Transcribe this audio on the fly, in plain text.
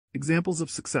Examples of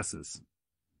successes.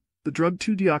 The drug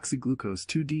 2-deoxyglucose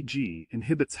 2-DG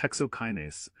inhibits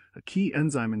hexokinase, a key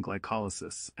enzyme in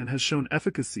glycolysis, and has shown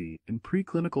efficacy in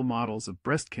preclinical models of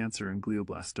breast cancer and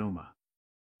glioblastoma.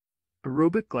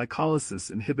 Aerobic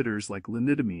glycolysis inhibitors like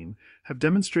linidamine have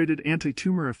demonstrated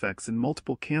anti-tumor effects in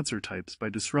multiple cancer types by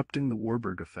disrupting the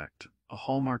Warburg effect, a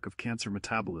hallmark of cancer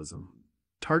metabolism.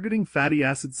 Targeting fatty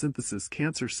acid synthesis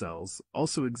cancer cells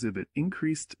also exhibit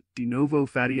increased de novo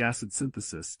fatty acid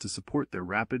synthesis to support their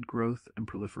rapid growth and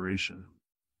proliferation.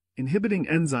 Inhibiting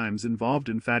enzymes involved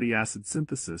in fatty acid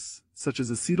synthesis, such as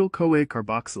acetyl-CoA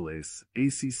carboxylase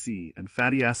 (ACC) and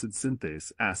fatty acid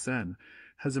synthase (ASN),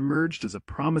 has emerged as a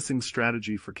promising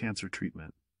strategy for cancer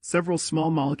treatment. Several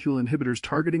small molecule inhibitors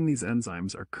targeting these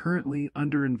enzymes are currently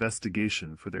under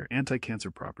investigation for their anti-cancer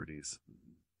properties.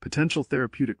 Potential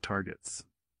therapeutic targets.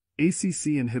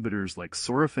 ACC inhibitors like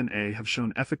sorafin A have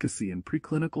shown efficacy in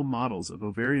preclinical models of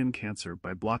ovarian cancer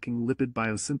by blocking lipid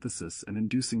biosynthesis and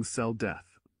inducing cell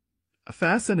death.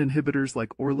 FASN inhibitors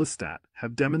like orlistat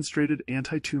have demonstrated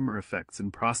anti-tumor effects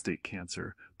in prostate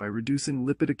cancer by reducing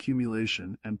lipid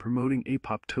accumulation and promoting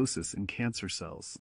apoptosis in cancer cells.